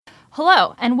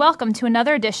Hello, and welcome to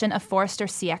another edition of Forrester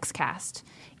CX Cast.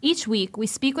 Each week, we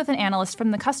speak with an analyst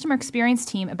from the customer experience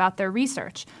team about their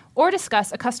research or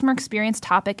discuss a customer experience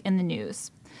topic in the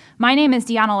news. My name is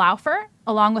Deanna Laufer.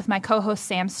 Along with my co-host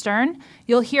Sam Stern,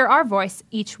 you'll hear our voice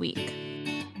each week.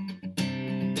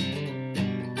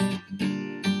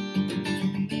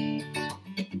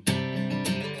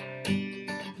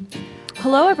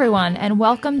 Hello, everyone, and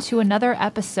welcome to another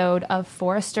episode of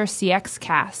Forrester CX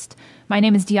Cast. My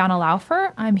name is Deanna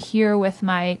Laufer. I'm here with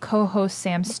my co-host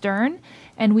Sam Stern,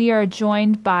 and we are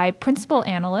joined by principal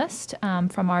analyst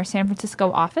from our San Francisco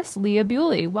office, Leah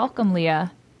Bewley. Welcome,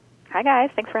 Leah. Hi, guys.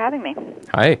 Thanks for having me.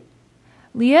 Hi.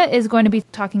 Leah is going to be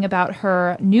talking about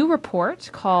her new report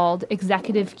called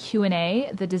Executive Q&A,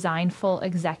 The Designful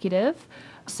Executive.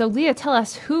 So, Leah, tell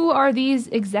us, who are these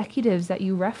executives that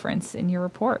you reference in your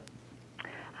report?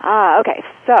 Okay.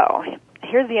 So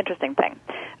here's the interesting thing.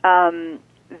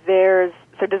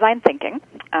 Design thinking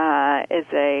is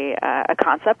a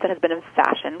concept that has been in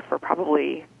fashion for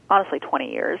probably, honestly,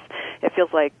 20 years. It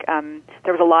feels like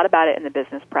there was a lot about it in the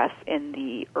business press in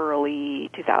the early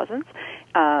 2000s,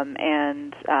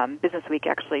 and Business Week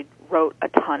actually wrote a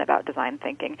ton about design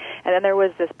thinking. And then there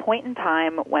was this point in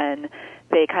time when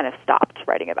they kind of stopped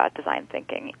writing about design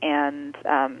thinking, and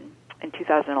in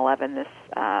 2011, this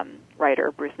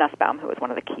writer, Bruce Nussbaum, who was one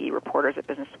of the key reporters at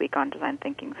Business Week on design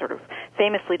thinking, sort of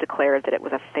famously declared that it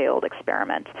was a failed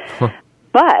experiment.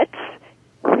 But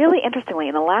really interestingly,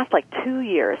 in the last 2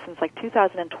 years, since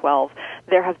 2012,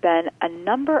 there have been a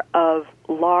number of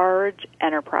large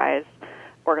enterprise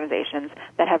organizations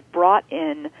that have brought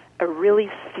in a really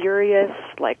serious,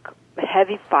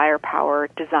 heavy firepower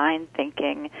design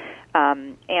thinking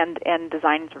and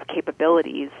design sort of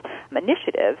capabilities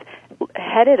initiative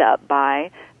headed up by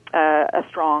a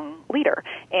strong leader.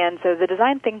 And so the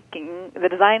designful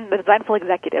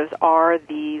executives are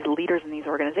these leaders in these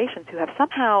organizations who have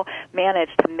somehow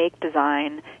managed to make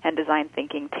design and design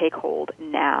thinking take hold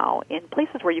now in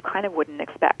places where you kind of wouldn't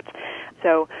expect.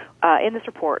 So in this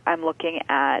report, I'm looking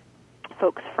at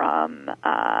folks from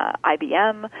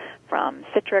IBM, from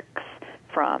Citrix,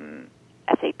 from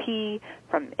SAP,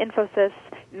 from Infosys,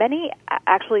 many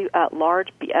actually large,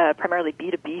 primarily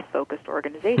B2B focused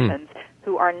organizations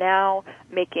who are now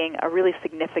making a really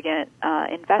significant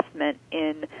investment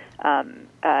in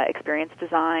experience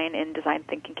design, in design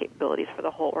thinking capabilities for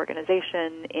the whole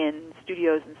organization, in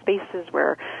studios and spaces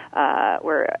where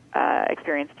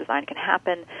experience design can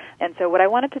happen. And so what I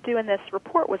wanted to do in this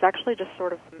report was actually just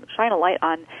sort of shine a light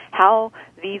on how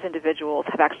these individuals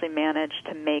have actually managed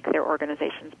to make their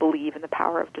organizations believe in the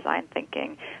power of design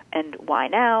thinking, and why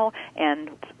now, and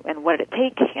what did it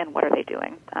take, and what are they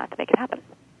doing to make it happen.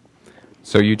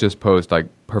 So you just posed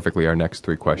perfectly our next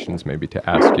three questions maybe to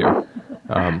ask you.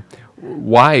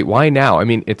 Why now? I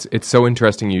mean, it's so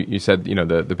interesting. You said,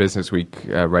 the Business Week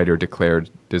writer declared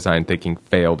design thinking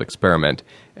failed experiment,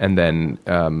 and then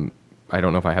I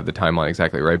don't know if I have the timeline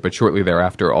exactly right, but shortly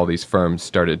thereafter, all these firms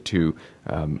started to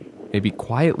maybe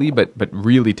quietly, but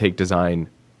really take design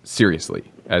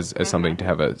seriously as something to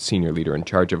have a senior leader in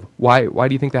charge of. Why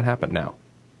do you think that happened now?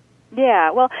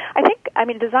 Yeah, well, I think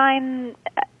design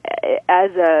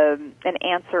as an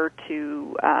answer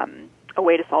to a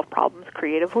way to solve problems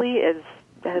creatively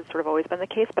has sort of always been the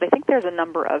case, but I think there's a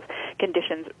number of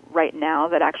conditions right now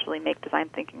that actually make design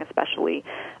thinking especially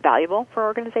valuable for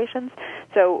organizations.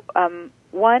 So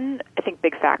one, I think,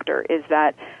 big factor is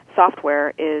that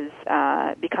software is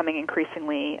becoming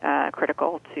increasingly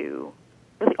critical to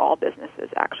really all businesses,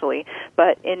 actually.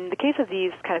 But in the case of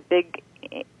these kind of big,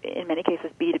 in many cases,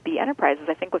 B2B enterprises,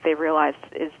 I think what they've realized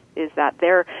is that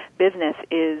their business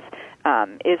is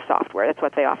software. That's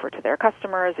what they offer to their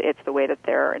customers. It's the way that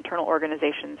their internal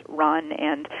organizations run,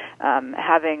 and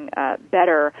having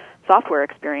better software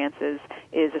experiences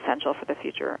is essential for the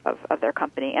future of their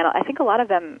company. And I think a lot of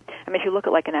them, if you look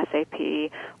at an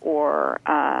SAP or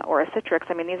a Citrix,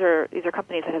 these are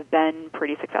companies that have been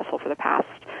pretty successful for the past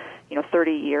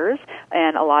 30 years,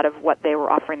 and a lot of what they were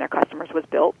offering their customers was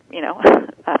built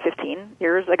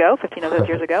 15 of those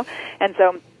years ago. And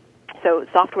so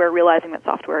software, realizing that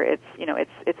software, it's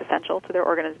essential to their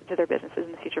businesses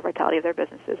and the future vitality of their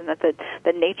businesses, and that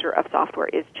the nature of software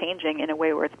is changing in a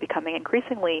way where it's becoming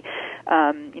increasingly,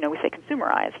 we say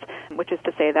consumerized, which is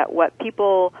to say that what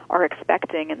people are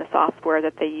expecting in the software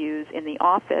that they use in the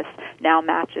office now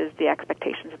matches the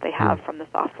expectations that they have from the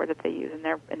software that they use in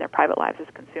their private lives as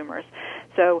consumers.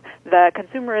 So the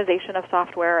consumerization of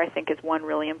software, I think, is one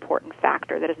really important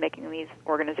factor that is making these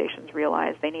organizations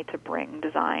realize they need to bring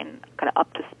design kind of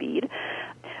up to speed.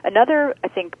 Another, I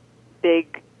think,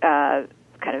 big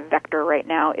kind of vector right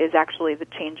now is actually the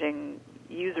changing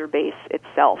user base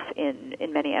itself in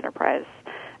many enterprise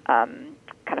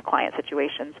kind of client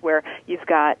situations, where you've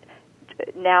got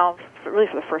now, really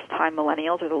for the first time,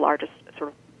 millennials are the largest sort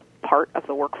of part of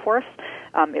the workforce.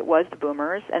 It was the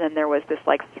boomers, and then there was this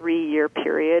 3-year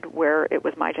period where it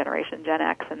was my generation, Gen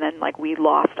X, and then we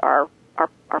lost our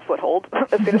foothold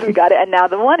as soon as we got it, and now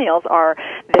the millennials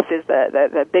this is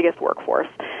the biggest workforce.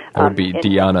 That would be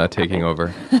Deanna taking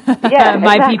over. Yeah,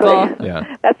 my exactly. people.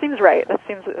 Yeah, that seems right. That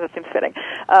seems fitting.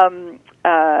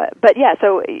 But yeah,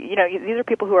 so these are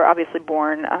people who are obviously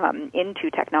born into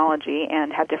technology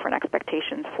and have different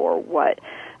expectations for what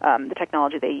the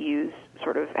technology they use,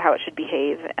 sort of how it should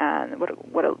behave, and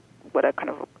what a kind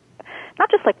of, not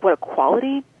just what a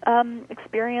quality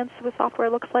experience with software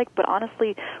looks like, but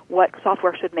honestly what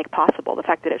software should make possible, the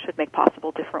fact that it should make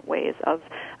possible different ways of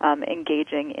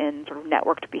engaging in sort of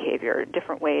networked behavior,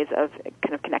 different ways of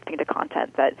kind of connecting to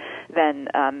content that then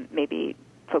maybe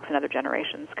folks in other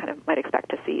generations kind of might expect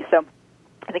to see. So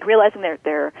I think realizing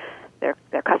their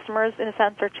customers, in a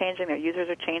sense, are changing, their users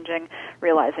are changing,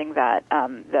 realizing that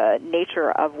the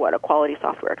nature of what a quality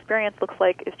software experience looks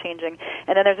like is changing.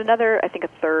 And then there's another, I think, a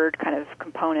third kind of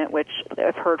component, which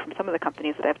I've heard from some of the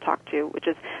companies that I've talked to, which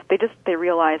is they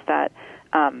realize that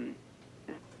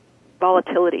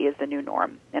volatility is the new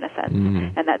norm, in a sense,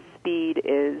 and that speed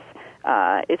is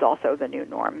also the new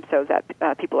norm, so that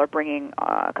people are bringing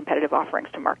competitive offerings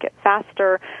to market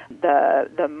faster.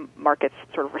 The market's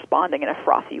sort of responding in a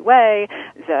frothy way.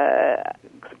 The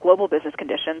global business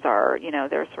conditions are,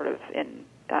 they're sort of in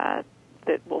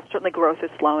certainly growth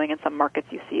is slowing in some markets.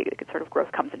 You see sort of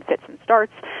growth comes in fits and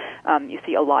starts. You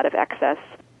see a lot of excess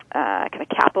kind of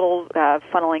capital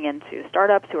funneling into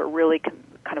startups who are really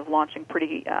kind of launching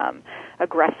pretty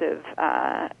aggressive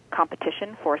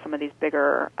competition for some of these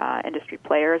bigger industry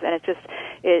players, and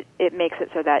it makes it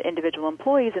so that individual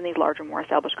employees in these larger, more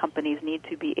established companies need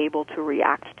to be able to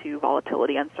react to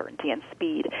volatility, uncertainty, and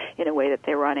speed in a way that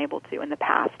they were unable to in the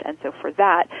past. And so for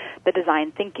that, the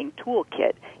design thinking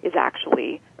toolkit is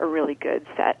actually a really good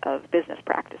set of business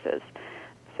practices.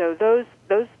 So those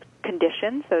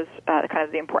conditions, those kind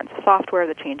of the importance of software,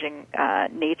 the changing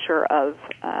nature of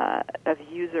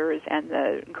users, and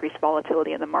the increased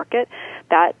volatility in the market,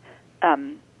 that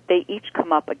they each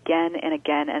come up again and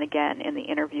again and again in the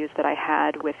interviews that I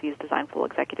had with these Designful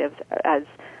executives as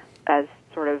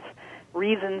sort of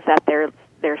reasons that their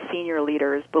senior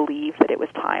leaders believe that it was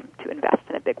time to invest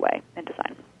in a big way in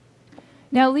design.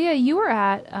 Now, Leah, you were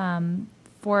at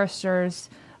Forrester's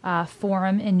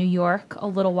forum in New York a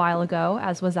little while ago,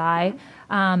 as was I,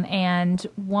 and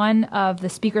one of the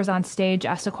speakers on stage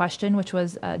asked a question, which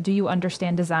was, do you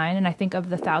understand design? And I think of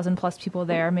the 1,000+ people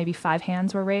there, maybe 5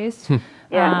 hands were raised.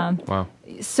 Yeah. Wow.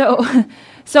 So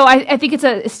I think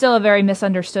it's still a very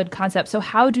misunderstood concept. So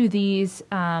how do these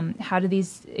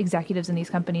executives in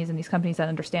these companies that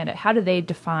understand it, how do they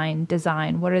define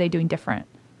design? What are they doing different?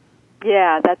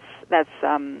 Yeah, that's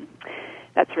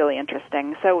really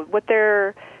interesting. So what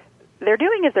they're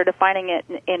doing is they're defining it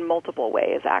in multiple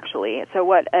ways, actually. So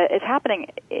what is happening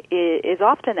is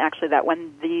often actually that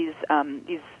when these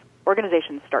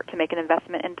organizations start to make an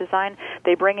investment in design,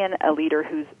 they bring in a leader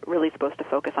who's really supposed to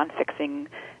focus on fixing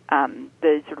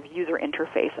the sort of user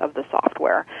interface of the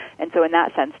software. And so in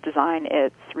that sense, design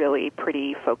is really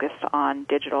pretty focused on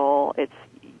digital. It's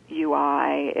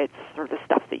UI, it's sort of the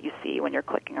stuff that you see when you're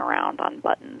clicking around on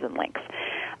buttons and links.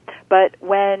 But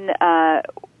when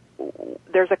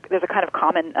there's a kind of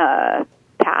common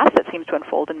path that seems to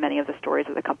unfold in many of the stories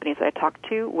of the companies that I talked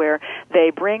to, where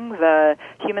they bring the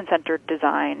human-centered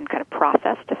design kind of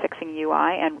process to fixing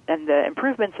UI, and the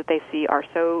improvements that they see are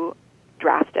so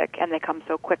drastic and they come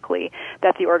so quickly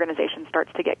that the organization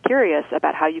starts to get curious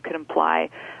about how you can apply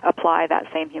that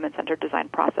same human-centered design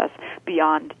process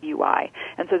beyond UI.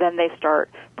 And so then they start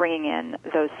bringing in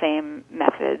those same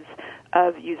methods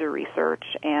of user research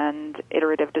and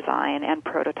iterative design and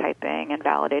prototyping and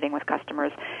validating with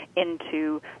customers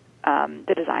into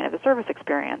the design of the service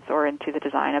experience, or into the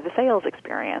design of the sales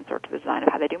experience, or to the design of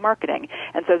how they do marketing.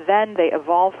 And so then they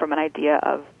evolve from an idea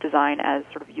of design as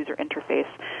sort of user interface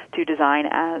to design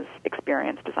as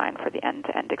experience design for the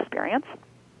end-to-end experience.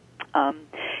 And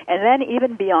then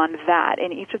even beyond that,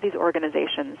 in each of these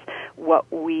organizations,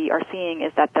 what we are seeing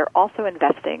is that they're also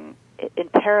investing in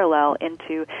parallel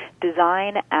into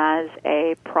design as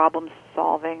a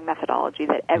problem-solving methodology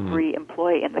that every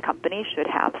employee in the company should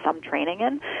have some training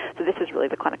in. So this is really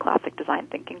the kind of classic design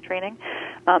thinking training.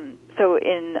 So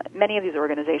in many of these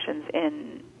organizations,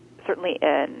 certainly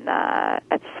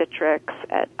at Citrix,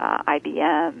 at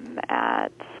IBM,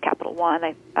 at Capital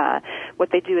One, what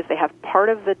they do is they have part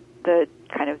of the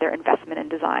kind of their investment in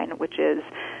design, which is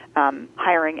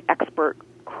hiring expert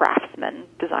craftsmen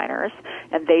designers,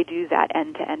 and they do that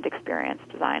end-to-end experience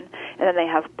design. And then they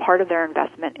have part of their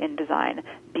investment in design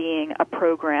being a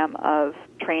program of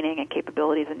training and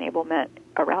capabilities enablement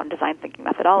around design thinking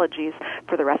methodologies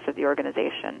for the rest of the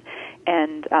organization.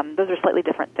 And those are slightly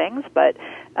different things, but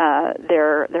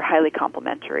they're highly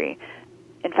complementary.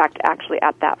 In fact, actually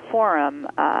at that forum,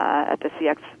 at the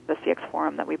CX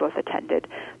forum that we both attended,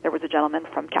 there was a gentleman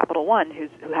from Capital One who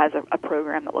has a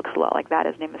program that looks a lot like that.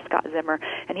 His name is Scott Zimmer,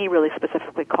 and he really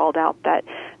specifically called out that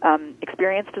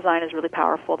experience design is really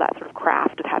powerful, that sort of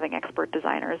craft of having expert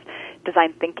designers.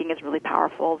 Design thinking is really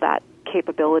powerful, that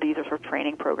capabilities or sort of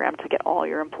training program to get all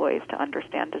your employees to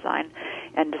understand design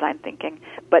and design thinking.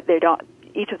 But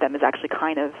each of them is actually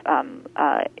kind of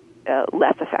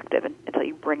less effective until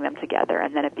you bring them together,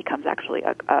 and then it becomes actually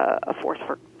a force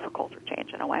for culture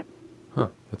change in a way. Huh,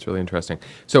 that's really interesting.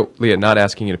 So, Leah, not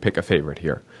asking you to pick a favorite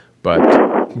here, but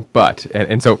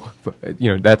so,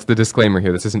 that's the disclaimer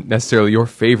here. This isn't necessarily your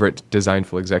favorite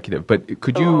Designful executive, but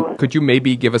could you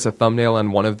maybe give us a thumbnail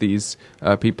on one of these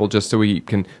people, just so we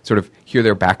can sort of hear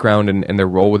their background and their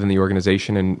role within the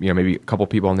organization, and maybe a couple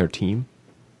people on their team?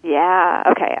 Yeah.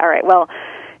 Okay. All right. Well.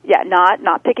 Yeah,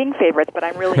 not picking favorites, but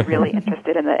I'm really, really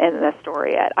interested in the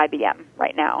story at IBM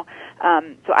right now.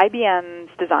 So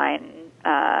IBM's design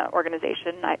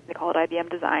organization, they call it IBM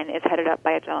Design, is headed up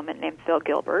by a gentleman named Phil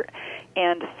Gilbert.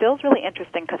 And Phil's really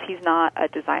interesting because he's not a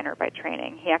designer by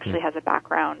training. He actually has a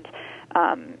background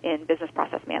in business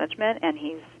process management, and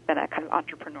he's been a kind of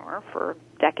entrepreneur for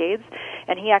decades.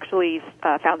 And he actually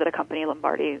founded a company,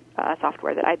 Lombardi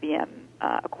Software, that IBM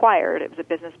acquired. It was a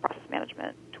business process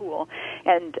management tool.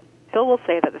 And Phil will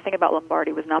say that the thing about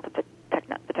Lombardi was not that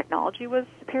the technology was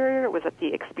superior, it was that the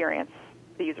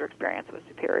user experience was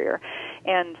superior.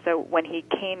 And so when he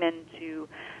came into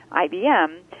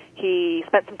IBM, he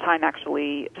spent some time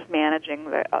actually just managing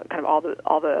the kind of all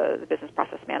the business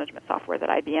process management software that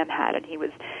IBM had, and he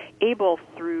was able,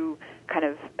 through kind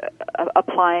of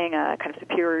applying a kind of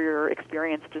superior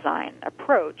experience design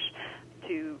approach,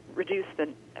 to reduce the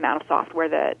amount of software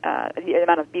the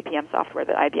amount of BPM software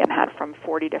that IBM had from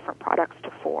 40 different products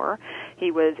to 4.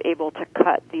 He was able to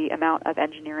cut the amount of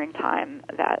engineering time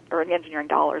or engineering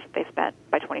dollars that they spent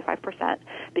by 25%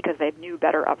 because they knew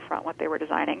better upfront what they were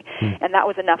designing. And that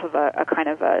was enough of a kind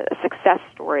of a success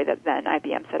story that then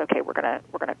IBM said, okay, we're gonna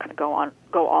kind of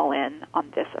go all in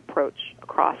on this approach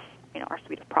across our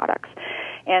suite of products.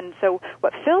 And so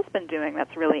what Phil's been doing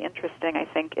that's really interesting, I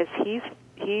think, is he's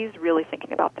really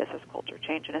thinking about this as culture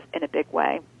change in a big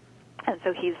way. And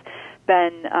so he's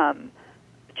been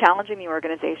challenging the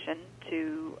organization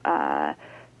to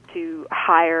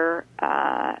hire,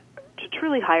 to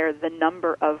truly hire the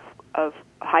number of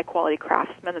high-quality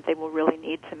craftsmen that they will really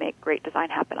need to make great design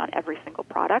happen on every single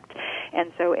product.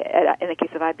 And so in the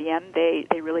case of IBM,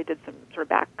 they really did some sort of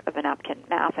back-of-the-napkin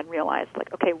math and realized,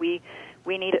 okay, we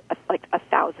need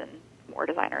 1,000 more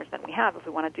designers than we have if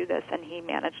we want to do this. And he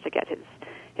managed to get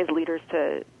his leaders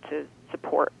to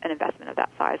support an investment of that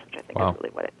size, which I think is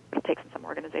really what it takes in some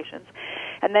organizations.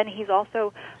 And then he's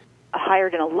also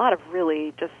hired in a lot of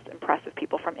really just impressive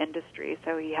people from industry.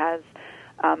 So he has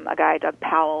a guy, Doug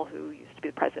Powell, who used to be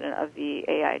the president of the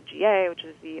AIGA, which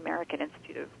is the American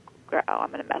Institute of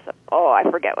I'm going to mess up. I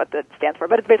forget what that stands for,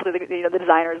 but it's basically the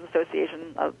Designers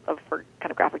Association for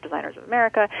kind of graphic designers of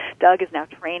America. Doug is now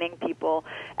training people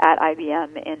at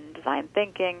IBM in design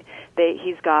thinking.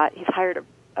 He's hired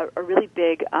a really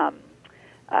big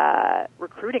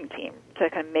recruiting team to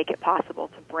kind of make it possible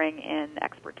to bring in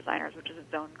expert designers, which is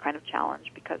its own kind of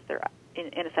challenge because they're,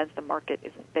 in a sense, the market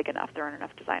isn't big enough. There aren't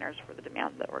enough designers for the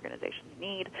demand that organizations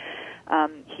need.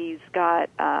 He's got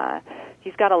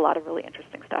a lot of really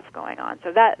interesting stuff going on.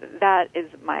 So that is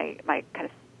my kind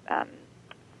of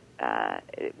I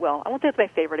won't say it's my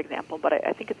favorite example, but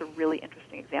I think it's a really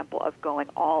interesting example of going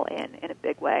all in a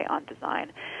big way on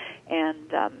design.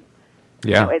 And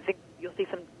I think you'll see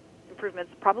some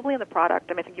improvements probably in the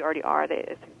product. I think you already are. I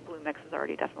think Bluemix has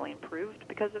already definitely improved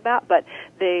because of that. But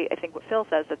I think what Phil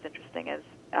says that's interesting is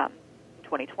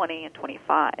 2020 and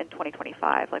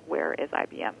 2025, where is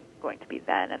IBM going to be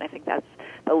then? And I think that's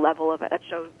the level of it. That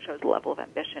shows the level of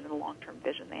ambition and the long-term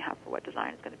vision they have for what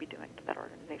design is going to be doing to that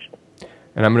organization.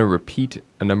 And I'm going to repeat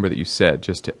a number that you said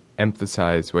just to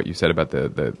emphasize what you said about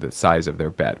the size of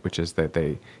their bet, which is that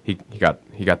he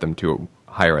got them to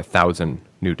hire 1,000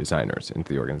 new designers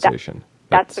into the organization.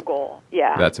 That's the goal.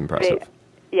 Yeah, that's impressive.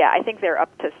 I think they're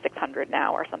up to 600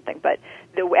 now or something. But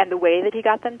the way that he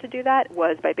got them to do that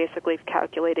was by basically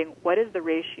calculating what is the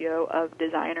ratio of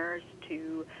designers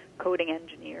to coding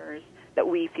engineers that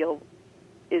we feel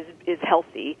is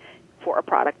healthy for a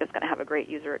product that's going to have a great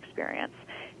user experience.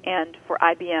 And for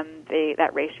IBM,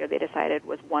 that ratio they decided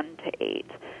was 1 to 8.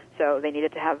 So they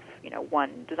needed to have,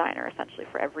 one designer essentially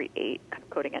for every 8 kind of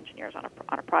coding engineers on a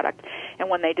product. And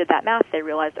when they did that math, they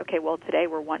realized, okay, well, today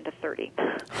we're 1 to 30.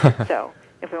 So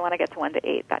if we want to get to 1 to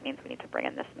 8, that means we need to bring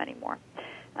in this many more.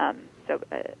 So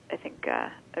I think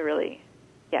a really,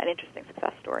 an interesting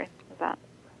success story is that.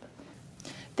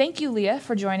 Thank you, Leah,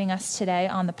 for joining us today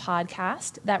on the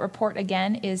podcast. That report,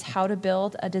 again, is How to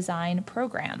Build a Design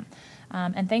Program.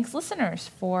 And thanks, listeners,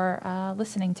 for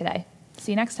listening today.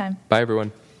 See you next time. Bye,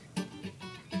 everyone.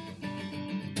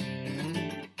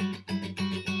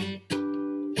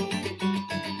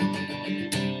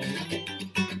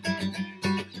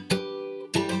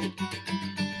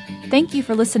 Thank you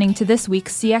for listening to this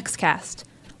week's CXcast.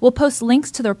 We'll post links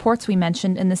to the reports we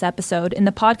mentioned in this episode in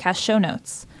the podcast show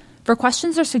notes. For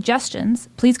questions or suggestions,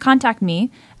 please contact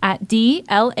me at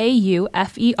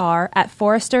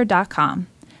DLAUFER@Forrester.com.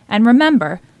 And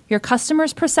remember, your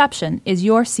customer's perception is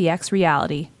your CX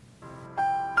reality.